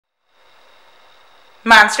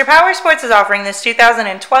Monster Powersports is offering this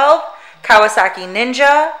 2012 Kawasaki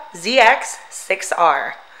Ninja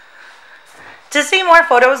ZX-6R. To see more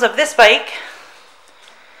photos of this bike,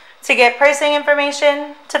 to get pricing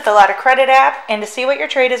information, to fill out a credit app, and to see what your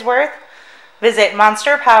trade is worth, visit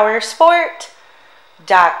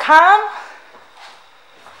monsterpowersport.com.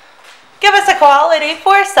 Give us a call at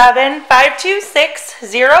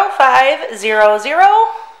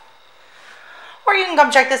 847-526-0500. Or you can come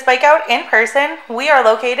check this bike out in person. We are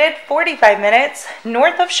located 45 minutes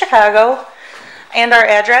north of Chicago, and our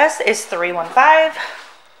address is 315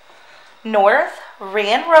 North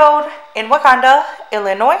Rand Road in Wauconda,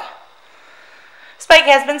 Illinois. This bike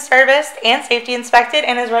has been serviced and safety inspected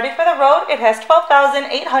and is ready for the road. It has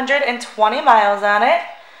 12,820 miles on it.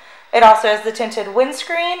 It also has the tinted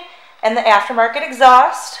windscreen and the aftermarket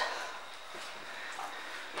exhaust.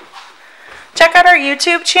 Check out our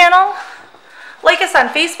YouTube channel. Like us on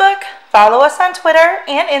Facebook, follow us on Twitter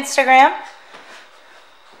and Instagram.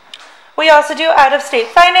 We also do out-of-state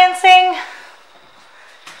financing,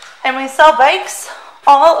 and we sell bikes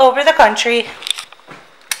all over the country.